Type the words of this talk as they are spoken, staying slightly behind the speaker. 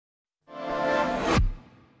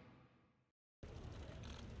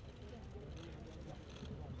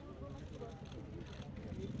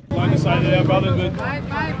say that our brothers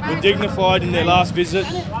were dignified in their last visit,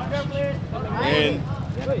 and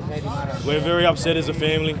we're very upset as a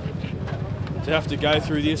family to have to go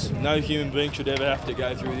through this. No human being should ever have to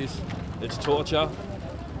go through this. It's torture.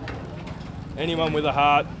 Anyone with a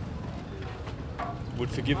heart would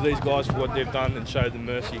forgive these guys for what they've done and show them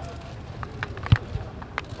mercy.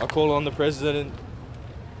 I call on the President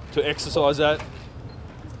to exercise that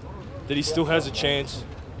he still has a chance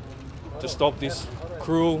to stop this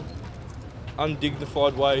cruel,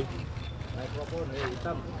 undignified way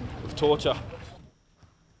of torture.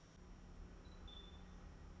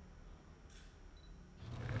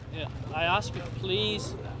 Yeah, I ask you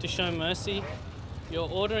please to show mercy. You're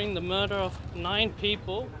ordering the murder of 9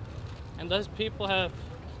 people, and those people have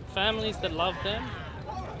families that love them,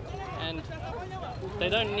 and they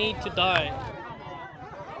don't need to die.